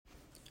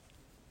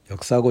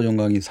역사고정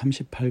강의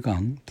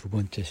 38강 두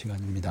번째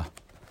시간입니다.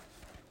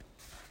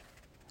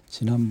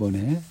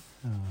 지난번에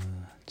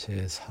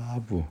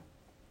제4부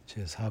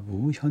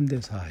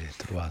현대사에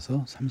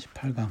들어와서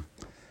 38강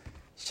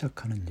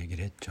시작하는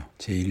얘기를 했죠.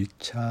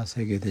 제1차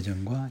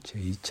세계대전과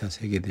제2차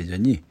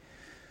세계대전이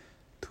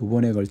두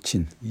번에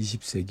걸친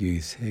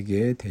 20세기의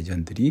세계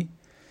대전들이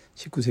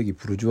 19세기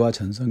부르주아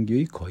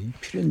전성기의 거의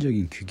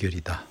필연적인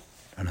귀결이다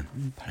라는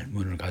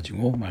발문을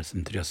가지고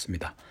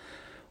말씀드렸습니다.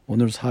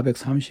 오늘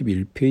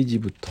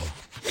 431페이지부터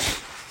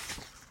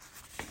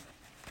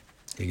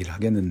얘기를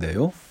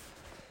하겠는데요.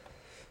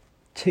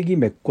 책이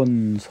몇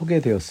권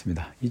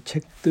소개되었습니다. 이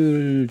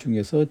책들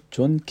중에서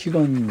존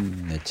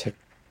키건의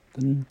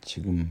책은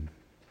지금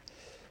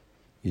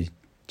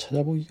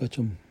찾아보기가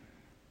좀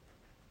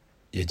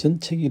예전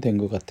책이 된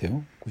것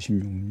같아요.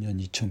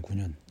 96년,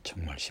 2009년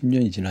정말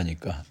 10년이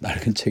지나니까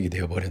낡은 책이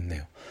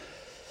되어버렸네요.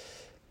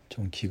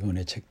 존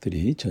키건의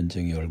책들이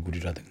전쟁의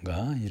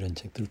얼굴이라든가 이런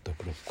책들도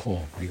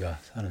그렇고 우리가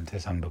사는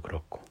세상도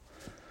그렇고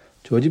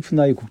조지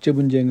푸나의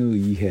국제분쟁의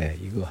이해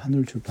이거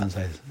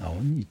한울출판사에서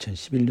나온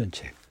 2011년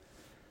책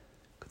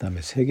그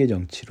다음에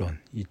세계정치론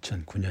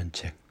 2009년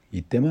책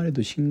이때만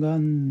해도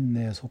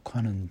신간에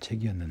속하는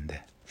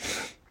책이었는데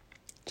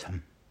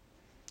참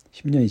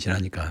 10년이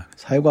지나니까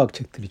사회과학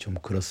책들이 좀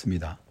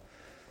그렇습니다.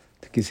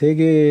 특히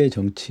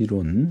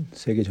세계정치론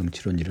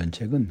이런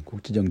책은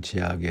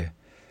국제정치학에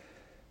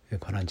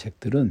관한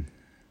책들은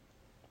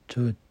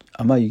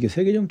아마 이게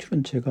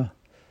세계정치론 제가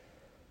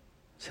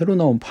새로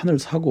나온 판을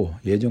사고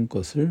예전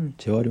것을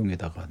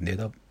재활용에다가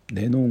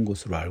내놓은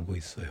것으로 알고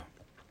있어요.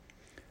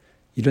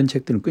 이런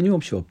책들은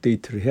끊임없이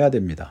업데이트를 해야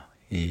됩니다.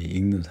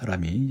 읽는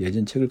사람이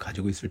예전 책을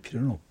가지고 있을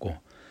필요는 없고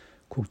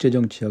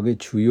국제정치학의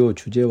주요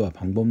주제와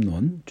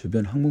방법론,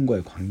 주변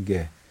학문과의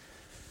관계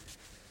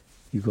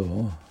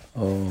이거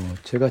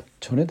제가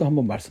전에도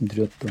한번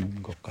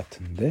말씀드렸던 것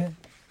같은데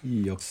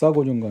이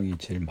역사고정 강의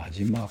제일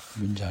마지막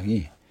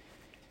문장이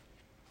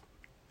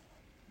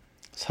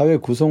사회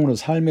구성으로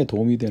삶에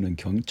도움이 되는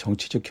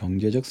정치적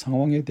경제적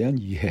상황에 대한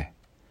이해,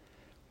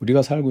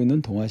 우리가 살고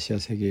있는 동아시아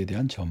세계에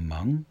대한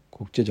전망,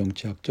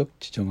 국제정치학적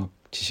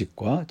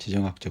지식과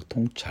지정학적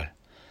통찰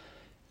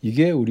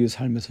이게 우리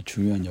삶에서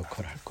중요한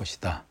역할을 할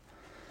것이다.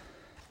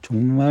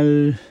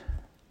 정말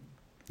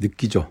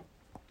느끼죠.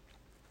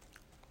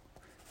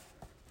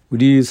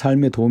 우리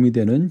삶에 도움이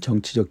되는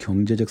정치적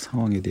경제적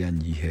상황에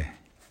대한 이해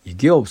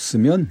이게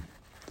없으면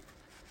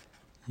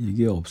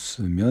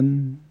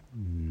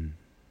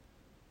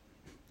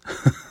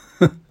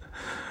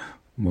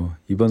뭐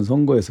이번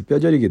선거에서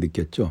뼈저리게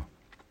느꼈죠.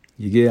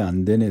 이게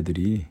안 된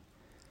애들이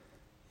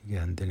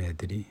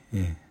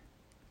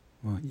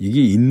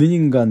이게 있는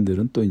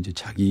인간들은 또 이제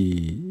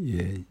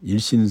자기의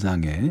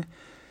일신상의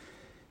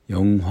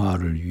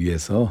영화를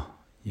위해서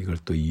이걸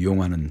또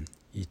이용하는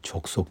이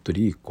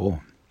족속들이 있고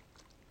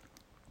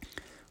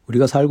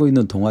우리가 살고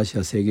있는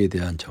동아시아 세계에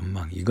대한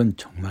전망 이건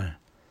정말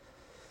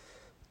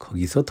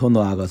거기서 더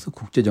나아가서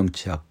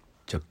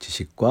국제정치학적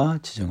지식과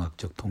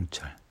지정학적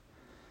통찰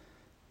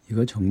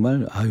이거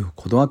정말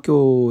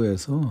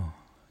고등학교에서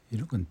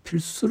이런 건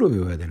필수로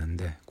외워야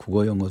되는데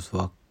국어, 영어,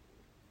 수학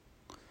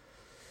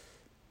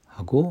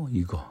하고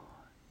이거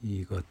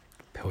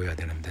배워야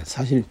되는데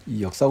사실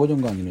이 역사고정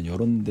강의는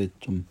이런 데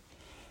좀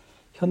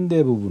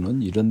현대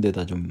부분은 이런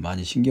데다 좀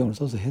많이 신경을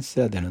써서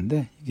했어야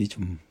되는데 이게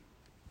좀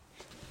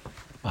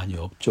많이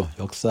없죠.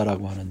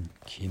 역사라고 하는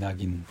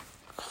기나긴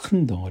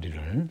큰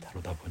덩어리를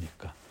다루다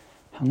보니까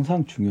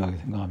항상 중요하게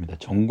생각합니다.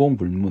 전공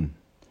불문,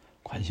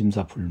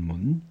 관심사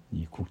불문,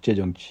 이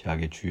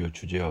국제정치학의 주요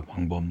주제와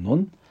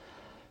방법론,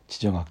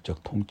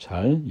 지정학적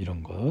통찰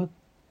이런 것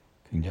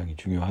굉장히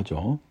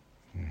중요하죠.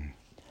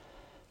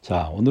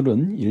 자,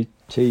 오늘은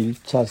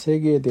제1차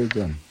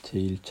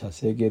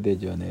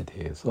세계대전에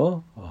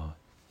대해서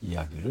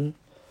이야기를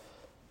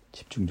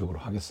집중적으로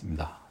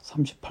하겠습니다.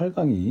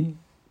 38강이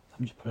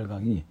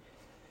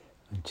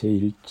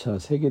제1차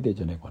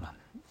세계대전에 관한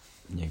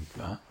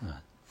얘기가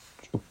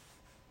쭉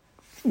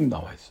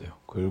나와 있어요.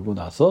 그러고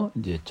나서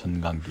이제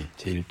전강기,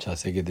 제1차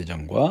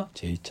세계대전과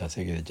제2차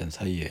세계대전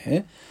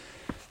사이에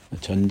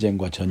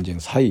전쟁과 전쟁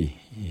사이,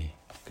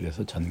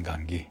 그래서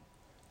전강기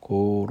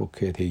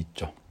그렇게 돼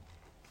있죠.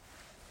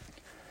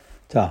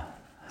 자,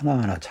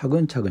 하나하나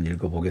차근차근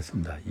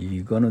읽어보겠습니다.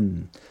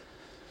 이거는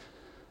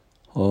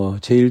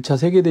제1차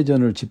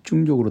세계대전을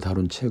집중적으로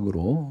다룬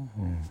책으로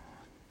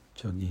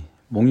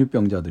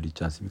몽유병자들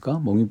있지 않습니까?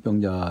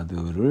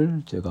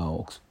 몽유병자들을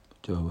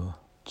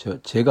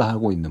제가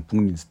하고 있는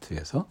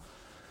북리스트에서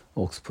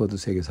옥스퍼드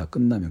세계사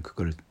끝나면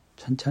그걸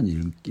천천히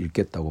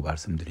읽겠다고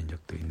말씀드린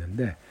적도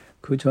있는데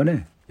그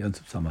전에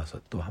연습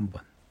삼아서 또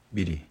한번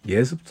미리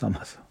예습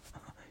삼아서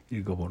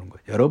읽어보는 거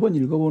여러 번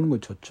읽어보는 거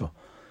좋죠.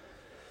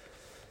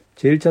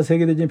 제1차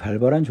세계대전이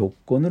발발한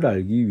조건을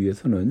알기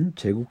위해서는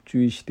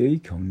제국주의 시대의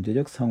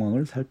경제적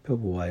상황을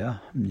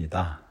살펴보아야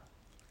합니다.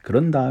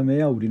 그런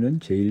다음에야 우리는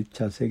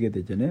제1차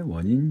세계대전의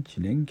원인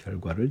진행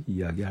결과를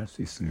이야기할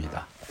수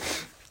있습니다.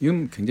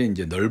 이건 굉장히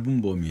이제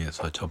넓은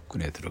범위에서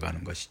접근에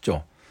들어가는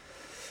것이죠.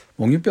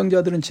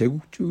 몽유병자들은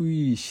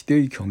제국주의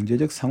시대의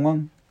경제적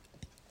상황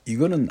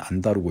이거는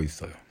안 다루고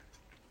있어요.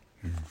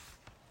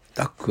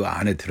 딱 그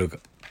안에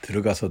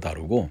들어가서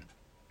다루고,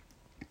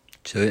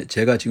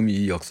 제가 지금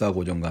이 역사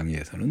고정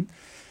강의에서는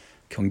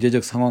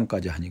경제적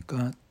상황까지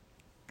하니까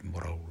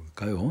뭐라고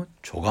그럴까요?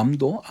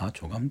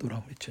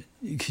 조감도라고 했죠.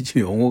 이게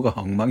지금 용어가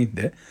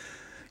엉망인데,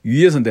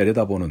 위에서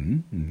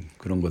내려다보는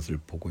그런 것을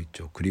보고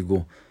있죠.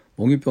 그리고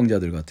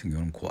몽유병자들 같은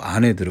경우는 그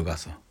안에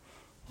들어가서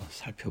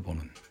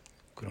살펴보는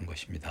그런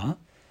것입니다.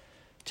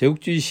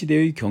 제국주의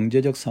시대의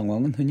경제적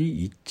상황은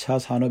흔히 2차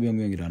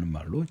산업혁명이라는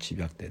말로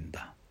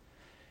집약된다.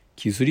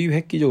 기술이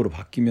획기적으로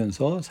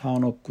바뀌면서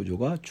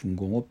산업구조가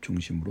중공업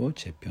중심으로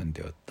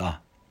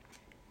재편되었다.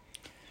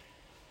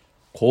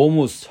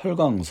 고무,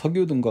 철강,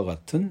 석유 등과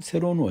같은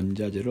새로운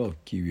원자재를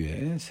얻기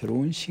위해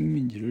새로운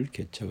식민지를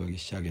개척하기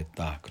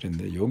시작했다.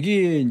 그런데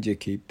여기에 이제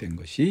개입된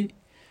것이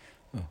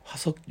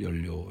화석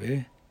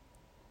연료에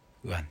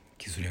의한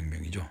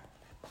기술혁명이죠.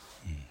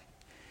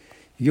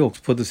 이게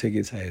옥스퍼드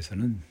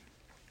세계사에서는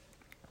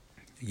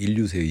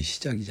인류세의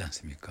시작이지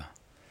않습니까?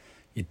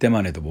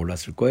 이때만 해도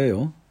몰랐을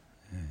거예요.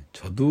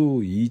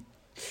 저도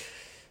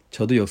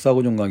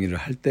역사고정 강의를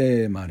할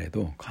때만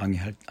해도,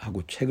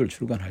 강의하고 책을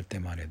출간할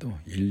때만 해도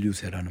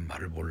인류세라는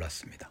말을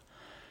몰랐습니다.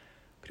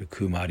 그리고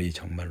그 말이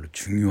정말로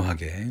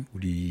중요하게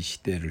우리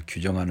시대를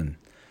규정하는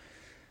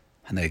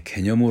하나의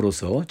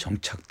개념으로서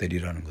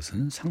정착되리라는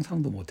것은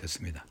상상도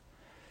못했습니다.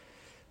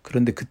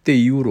 그런데 그때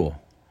이후로,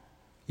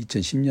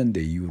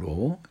 2010년대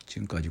이후로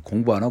지금까지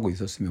공부 안 하고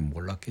있었으면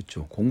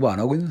몰랐겠죠. 공부 안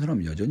하고 있는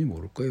사람은 여전히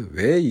모를 거예요.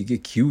 왜 이게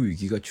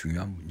기후위기가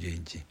중요한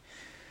문제인지.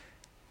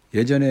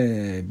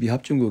 예전에 미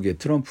합중국의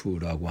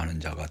트럼프라고 하는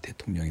자가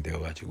대통령이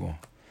되어가지고,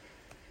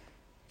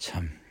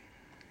 참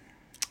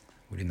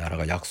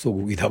우리나라가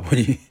약소국이다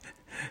보니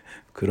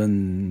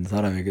그런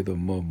사람에게도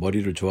뭐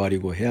머리를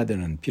조아리고 해야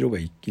되는 필요가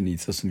있긴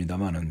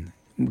있었습니다만은,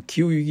 뭐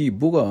기후위기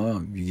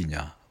뭐가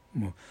위기냐,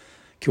 뭐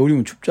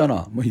겨울이면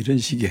춥잖아, 뭐 이런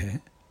식의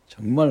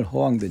정말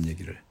허황된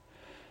얘기를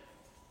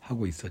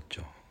하고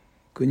있었죠.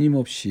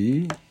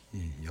 끊임없이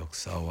이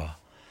역사와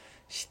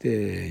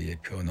시대의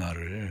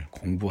변화를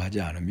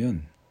공부하지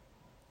않으면,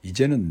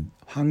 이제는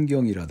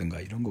환경이라든가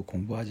이런 거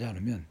공부하지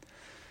않으면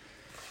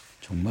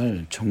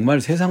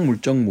정말 세상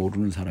물정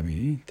모르는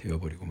사람이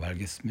되어버리고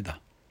말겠습니다.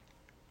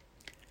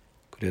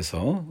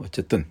 그래서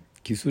어쨌든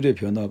기술의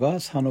변화가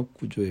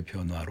산업구조의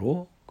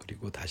변화로,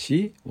 그리고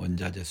다시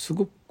원자재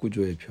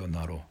수급구조의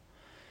변화로,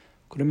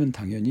 그러면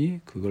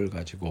당연히 그걸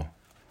가지고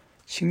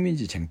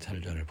식민지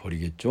쟁탈전을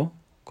벌이겠죠.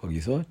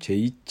 거기서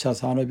제2차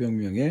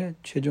산업혁명의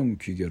최종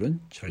귀결은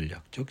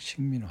전략적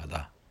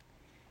식민화다.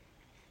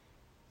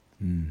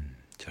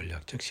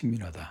 전략적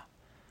식민화다.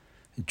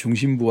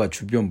 중심부와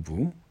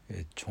주변부의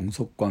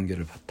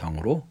종속관계를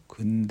바탕으로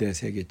근대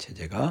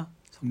세계체제가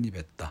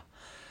성립했다.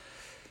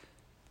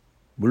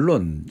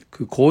 물론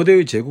그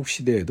고대의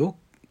제국시대에도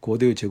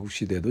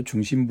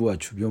중심부와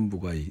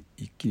주변부가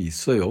있긴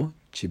있어요.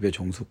 지배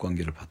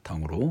종속관계를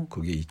바탕으로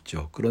그게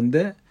있죠.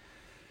 그런데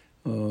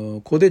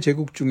고대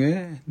제국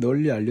중에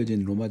널리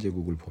알려진 로마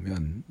제국을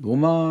보면,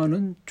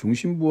 로마는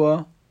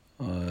중심부와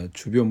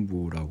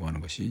주변부라고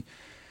하는 것이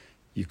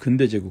이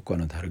근대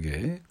제국과는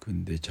다르게,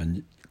 근대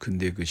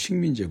그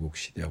식민 제국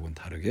시대하고는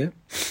다르게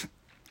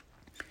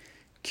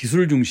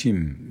기술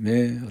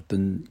중심의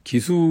어떤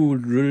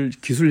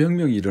기술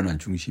혁명이 일어난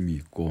중심이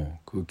있고,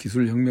 그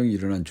기술 혁명이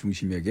일어난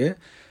중심에게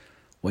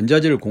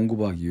원자재를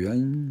공급하기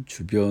위한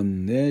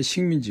주변의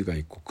식민지가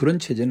있고, 그런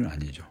체제는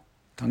아니죠.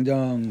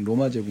 당장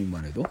로마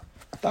제국만 해도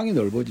땅이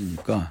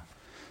넓어지니까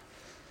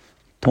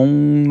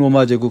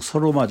동로마 제국,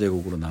 서로마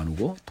제국으로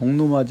나누고,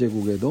 동로마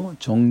제국에도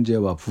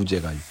정제와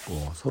부제가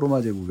있고,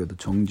 서로마 제국에도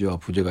정제와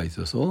부제가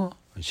있어서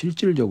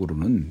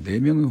실질적으로는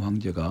 4명의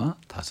황제가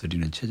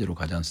다스리는 체제로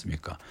가지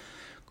않습니까?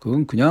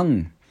 그건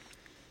그냥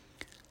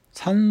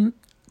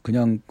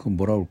그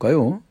뭐라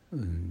그럴까요?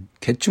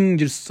 계층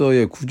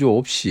질서의 구조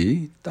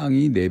없이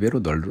땅이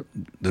 4배로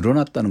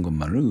늘어났다는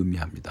것만을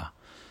의미합니다.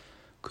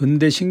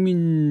 근대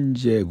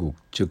식민제국,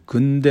 즉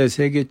근대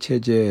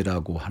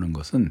세계체제라고 하는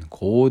것은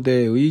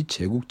고대의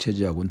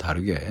제국체제하고는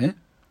다르게,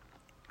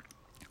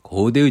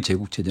 고대의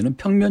제국체제는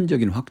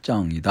평면적인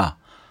확장이다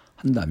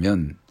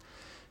한다면,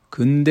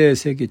 근대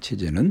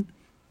세계체제는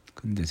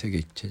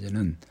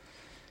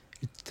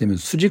이를테면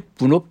수직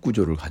분업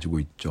구조를 가지고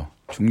있죠.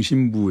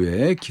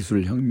 중심부에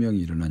기술혁명이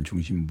일어난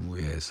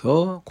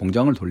중심부에서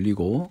공장을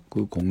돌리고,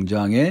 그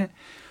공장에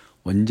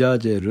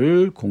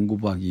원자재를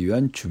공급하기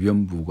위한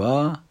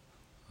주변부가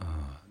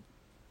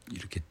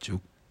이렇게 쭉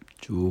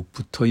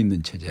붙어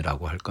있는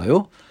체제라고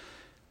할까요?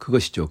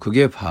 그것이죠.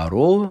 그게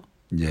바로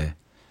이제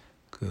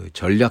그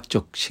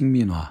전략적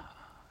식민화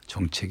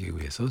정책에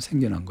의해서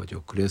생겨난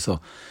거죠.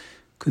 그래서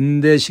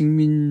근대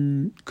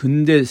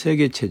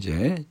세계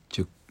체제,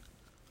 즉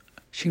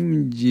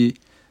식민지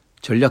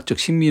전략적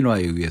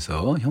식민화에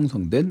의해서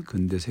형성된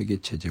근대 세계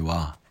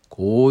체제와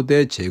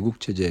고대 제국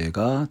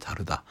체제가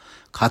다르다.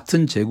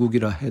 같은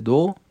제국이라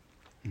해도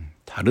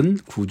다른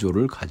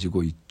구조를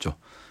가지고 있죠.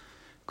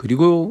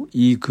 그리고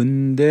이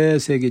근대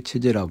세계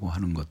체제라고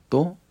하는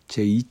것도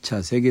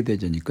제2차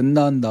세계대전이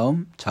끝난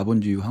다음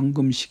자본주의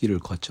황금 시기를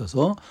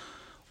거쳐서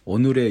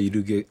오늘에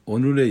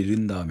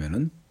이른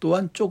다음에는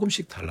또한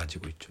조금씩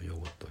달라지고 있죠.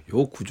 요것도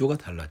요 구조가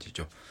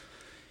달라지죠.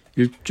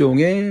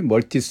 일종의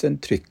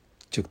멀티센트릭,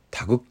 즉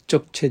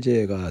다극적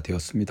체제가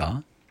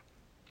되었습니다.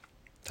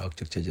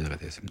 다극적 체제가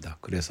되었습니다.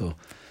 그래서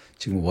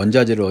지금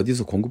원자재를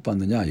어디서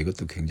공급받느냐,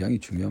 이것도 굉장히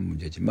중요한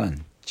문제지만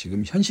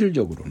지금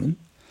현실적으로는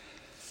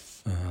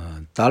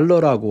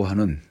달러라고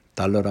하는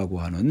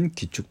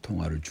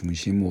기축통화를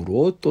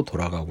중심으로 또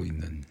돌아가고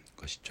있는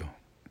것이죠.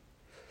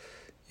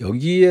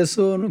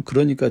 여기에서는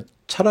그러니까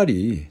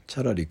차라리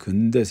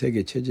근대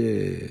세계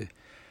체제가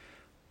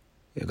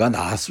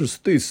나았을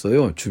수도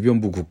있어요.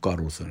 주변부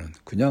국가로서는.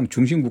 그냥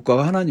중심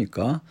국가가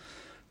하나니까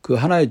그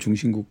하나의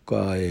중심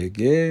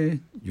국가에게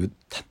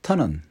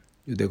탄탄한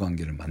유대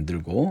관계를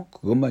만들고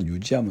그것만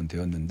유지하면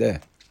되었는데,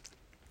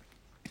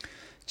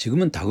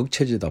 지금은 다극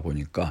체제다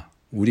보니까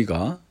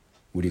우리가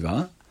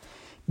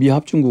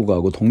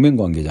미합중국하고 동맹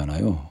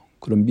관계잖아요.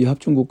 그럼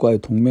미합중국과의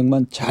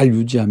동맹만 잘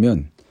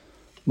유지하면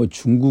뭐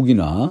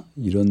중국이나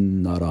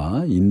이런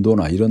나라,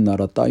 인도나 이런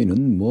나라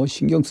따위는 뭐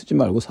신경 쓰지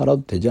말고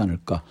살아도 되지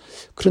않을까.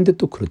 그런데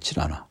또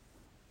그렇진 않아.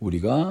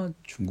 우리가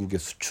중국에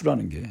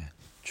수출하는 게,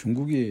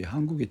 중국이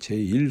한국의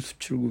제1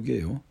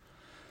 수출국이에요.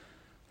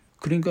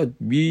 그러니까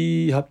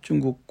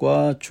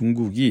미합중국과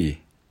중국이,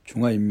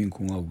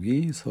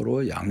 중화인민공화국이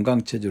서로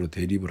양강체제로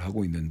대립을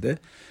하고 있는데,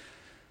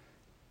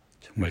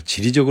 정말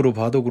지리적으로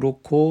봐도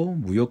그렇고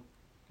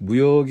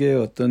무역의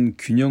어떤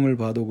균형을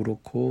봐도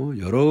그렇고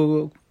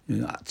여러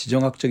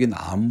지정학적인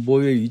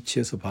안보의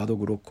위치에서 봐도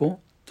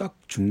그렇고 딱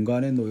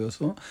중간에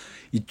놓여서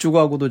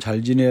이쪽하고도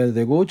잘 지내야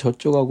되고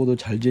저쪽하고도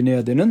잘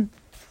지내야 되는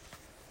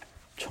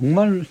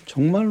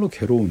정말로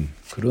괴로운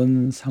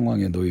그런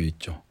상황에 놓여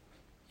있죠.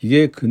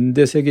 이게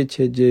근대 세계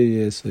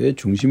체제에서의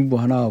중심부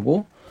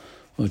하나하고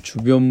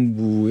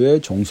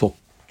주변부의 종속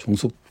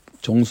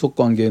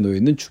관계에 놓여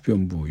있는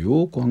주변부,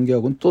 요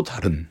관계하고는 또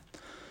다른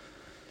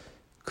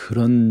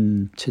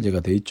그런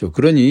체제가 돼 있죠.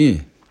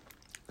 그러니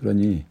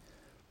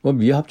뭐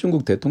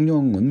미합중국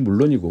대통령은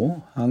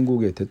물론이고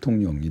한국의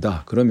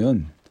대통령이다.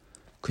 그러면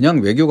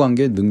그냥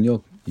외교관계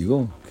능력,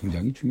 이거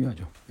굉장히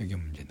중요하죠. 외교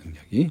문제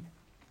능력이.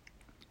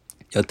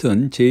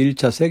 여튼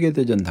제1차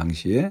세계대전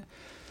당시에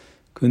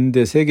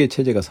근대 세계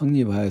체제가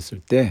성립하였을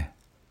때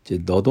이제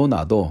너도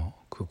나도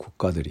그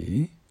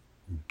국가들이,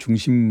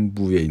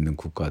 중심부에 있는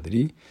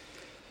국가들이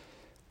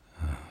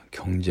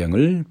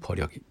경쟁을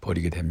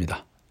벌이게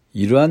됩니다.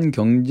 이러한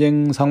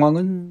경쟁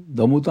상황은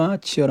너무나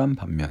치열한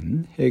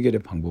반면 해결의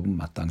방법은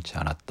마땅치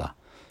않았다.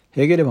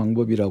 해결의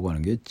방법이라고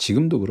하는 게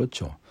지금도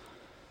그렇죠.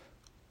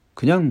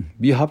 그냥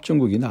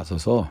미합중국이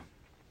나서서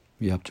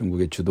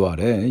미합중국의 주도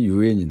아래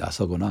유엔이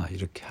나서거나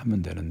이렇게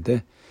하면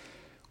되는데,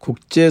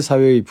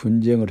 국제사회의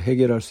분쟁을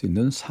해결할 수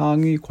있는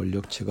상위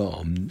권위체가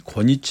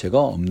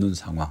없는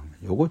상황.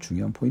 요거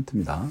중요한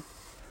포인트입니다.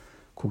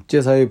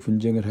 국제사회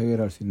분쟁을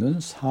해결할 수 있는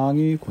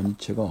상위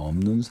권위체가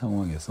없는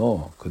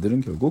상황에서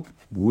그들은 결국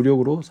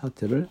무력으로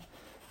사태를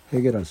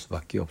해결할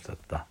수밖에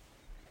없었다.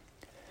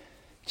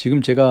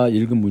 지금 제가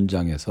읽은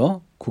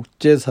문장에서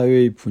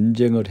국제사회의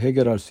분쟁을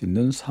해결할 수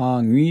있는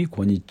상위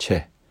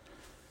권위체,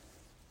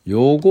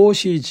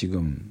 요것이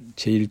지금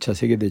제1차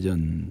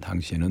세계대전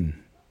당시에는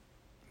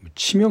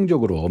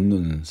치명적으로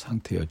없는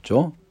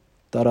상태였죠.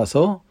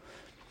 따라서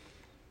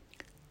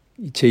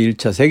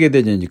제1차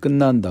세계대전이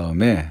끝난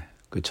다음에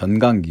그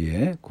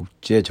전강기에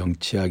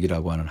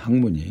국제정치학이라고 하는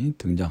학문이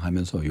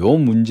등장하면서 요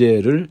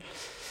문제를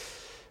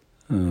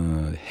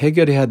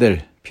해결해야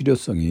될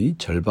필요성이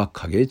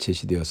절박하게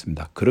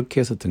제시되었습니다. 그렇게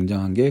해서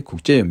등장한 게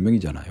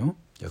국제연맹이잖아요.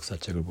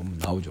 역사책을 보면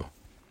나오죠.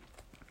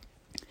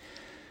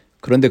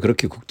 그런데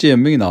그렇게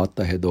국제연맹이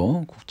나왔다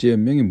해도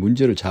국제연맹이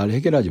문제를 잘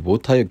해결하지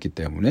못하였기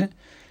때문에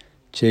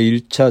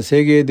제1차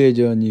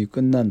세계대전이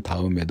끝난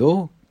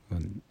다음에도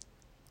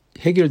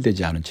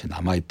해결되지 않은 채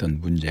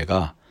남아있던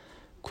문제가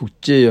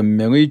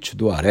국제연맹의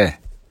주도 아래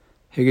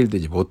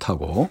해결되지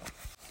못하고,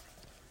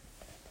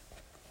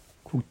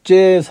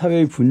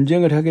 국제사회의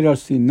분쟁을 해결할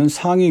수 있는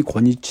상위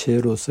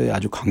권위체로서의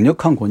아주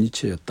강력한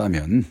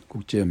권위체였다면,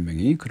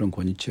 국제연맹이 그런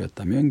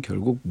권위체였다면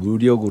결국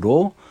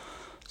무력으로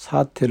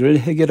사태를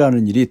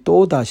해결하는 일이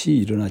또다시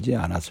일어나지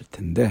않았을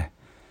텐데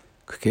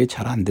그게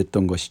잘 안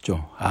됐던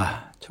것이죠.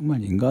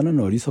 정말 인간은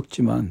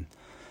어리석지만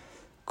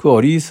그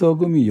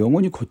어리석음이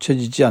영원히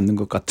고쳐지지 않는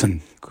것 같은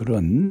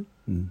그런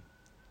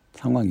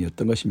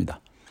상황이었던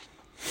것입니다.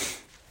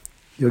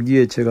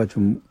 여기에 제가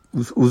좀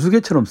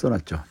우스개처럼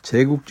써놨죠.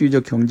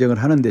 제국주의적 경쟁을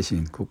하는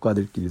대신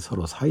국가들끼리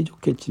서로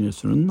사이좋게 지낼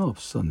수는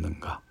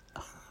없었는가.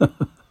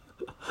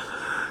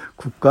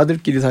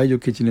 국가들끼리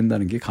사이좋게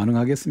지낸다는 게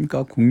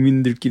가능하겠습니까?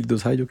 국민들끼리도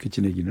사이좋게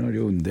지내기는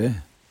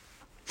어려운데.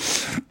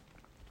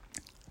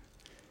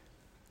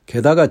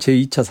 게다가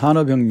제2차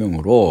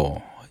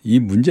산업혁명으로 이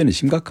문제는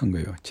심각한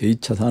거예요.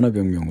 제2차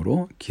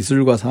산업혁명으로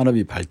기술과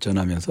산업이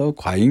발전하면서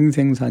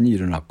과잉생산이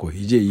일어났고,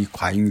 이제 이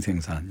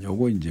과잉생산,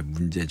 요거 이제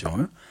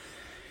문제죠.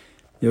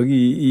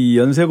 여기 이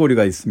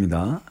연쇄고리가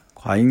있습니다.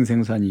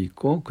 과잉생산이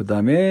있고, 그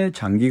다음에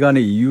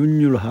장기간의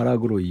이윤율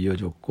하락으로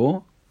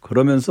이어졌고,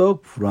 그러면서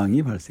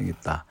불황이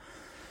발생했다.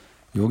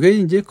 요게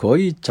이제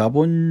거의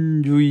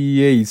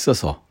자본주의에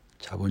있어서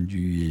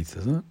자본주의에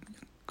있어서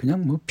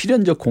그냥 뭐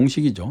필연적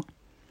공식이죠.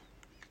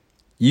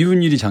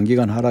 이윤율이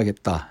장기간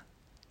하락했다.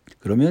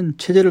 그러면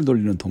체제를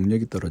돌리는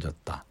동력이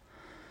떨어졌다.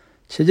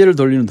 체제를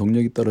돌리는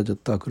동력이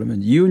떨어졌다.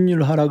 그러면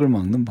이윤율 하락을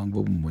막는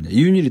방법은 뭐냐?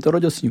 이윤율이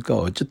떨어졌으니까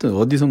어쨌든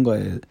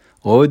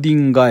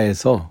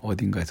어딘가에서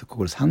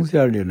그걸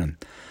상쇄하려는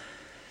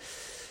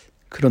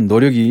그런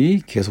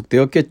노력이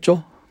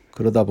계속되었겠죠.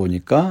 그러다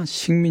보니까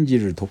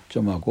식민지를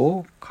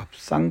독점하고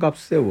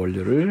싼값의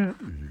원료를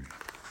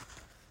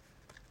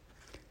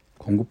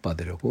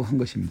공급받으려고 한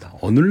것입니다.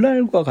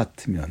 오늘날과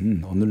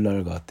같으면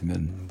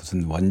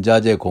무슨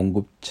원자재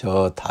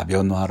공급처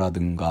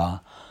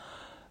다변화라든가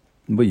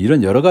뭐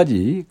이런 여러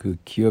가지 그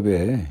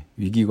기업의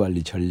위기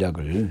관리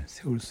전략을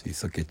세울 수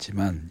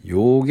있었겠지만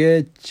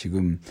요게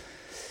지금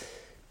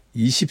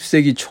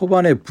 20세기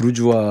초반의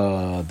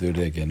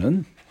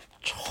부르주아들에게는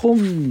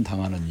처음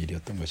당하는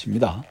일이었던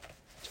것입니다.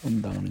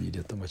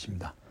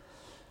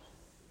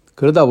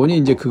 그러다 보니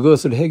이제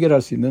그것을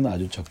해결할 수 있는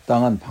아주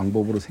적당한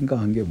방법으로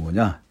생각한 게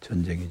뭐냐?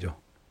 전쟁이죠.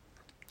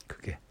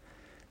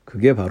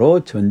 그게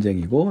바로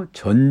전쟁이고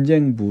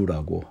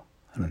전쟁부라고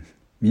하는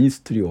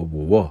미니스트리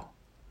오브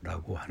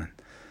워라고 하는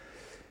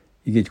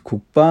이게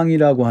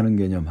국방이라고 하는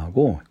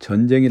개념하고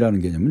전쟁이라는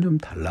개념은 좀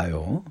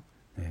달라요.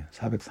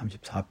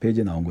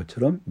 434페이지에 나온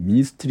것처럼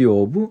미니스트리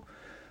오브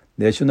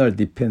내셔널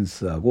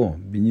디펜스하고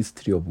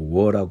미니스트리 오브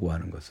워라고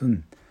하는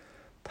것은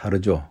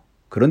다르죠.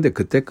 그런데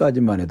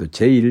그때까지만 해도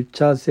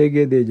제1차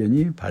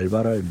세계대전이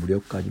발발할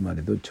무렵까지만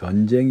해도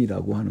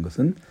전쟁이라고 하는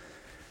것은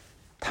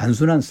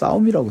단순한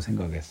싸움이라고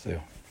생각했어요.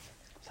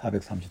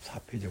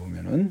 434페이지에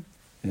보면은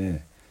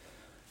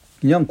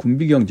그냥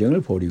군비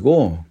경쟁을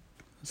벌이고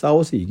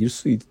싸워서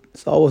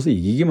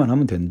이기기만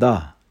하면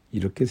된다.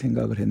 이렇게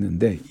생각을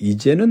했는데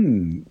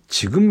이제는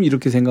지금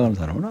이렇게 생각하는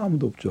사람은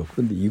아무도 없죠.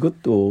 그런데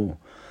이것도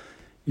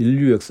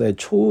인류 역사의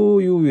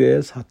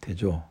초유의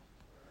사태죠.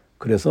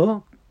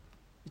 그래서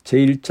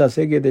제1차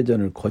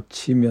세계대전을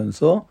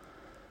거치면서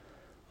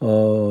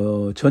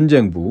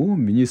전쟁부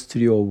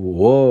미니스트리 오브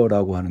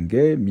워라고 하는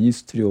게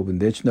미니스트리 오브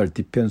내셔널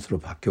디펜스로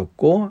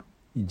바뀌었고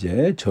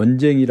이제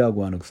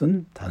전쟁이라고 하는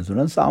것은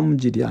단순한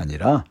싸움질이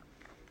아니라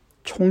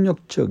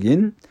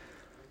총력적인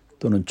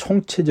또는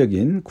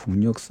총체적인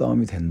국력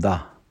싸움이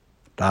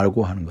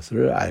된다라고 하는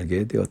것을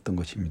알게 되었던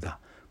것입니다.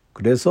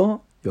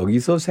 그래서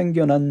여기서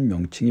생겨난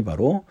명칭이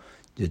바로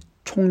이제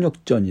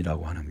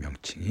총력전이라고 하는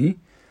명칭이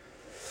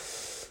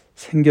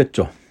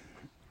생겼죠.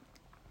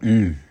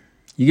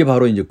 이게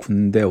바로 이제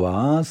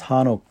군대와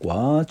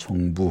산업과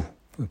정부,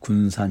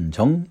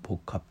 군산정,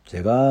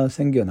 복합체가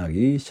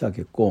생겨나기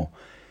시작했고,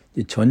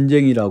 이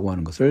전쟁이라고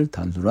하는 것을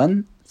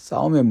단순한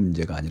싸움의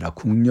문제가 아니라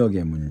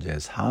국력의 문제,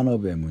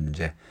 산업의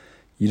문제,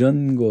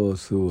 이런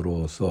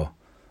것으로서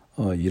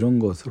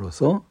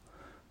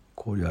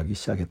고려하기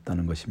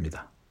시작했다는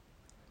것입니다.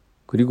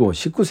 그리고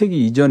 19세기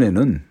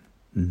이전에는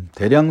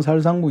대량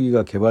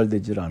살상무기가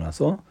개발되질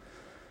않아서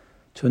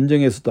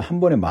전쟁에서도 한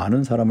번에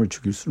많은 사람을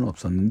죽일 수는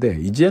없었는데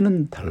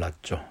이제는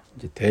달랐죠.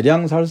 이제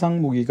대량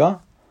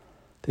살상무기가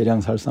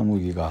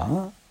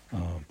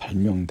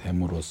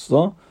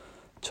발명됨으로써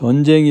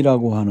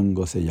전쟁이라고 하는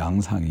것의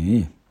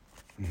양상이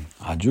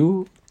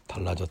아주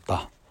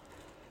달라졌다.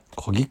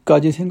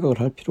 거기까지 생각을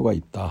할 필요가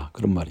있다.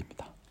 그런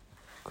말입니다.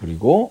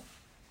 그리고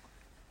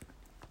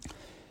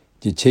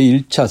이제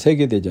제1차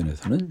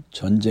세계대전에서는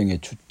전쟁의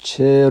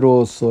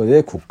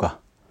주체로서의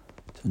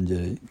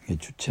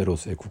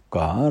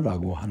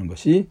국가라고 하는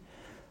것이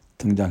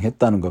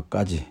등장했다는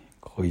것까지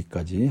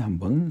거기까지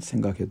한번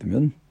생각해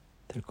두면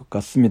될 것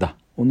같습니다.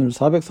 오늘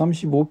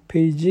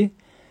 435페이지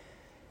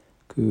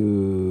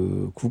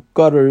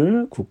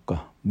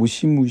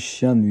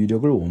무시무시한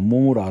위력을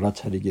온몸으로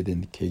알아차리게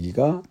된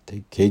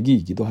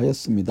계기이기도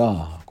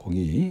하였습니다.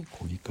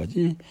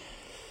 거기까지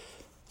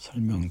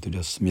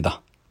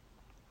설명드렸습니다.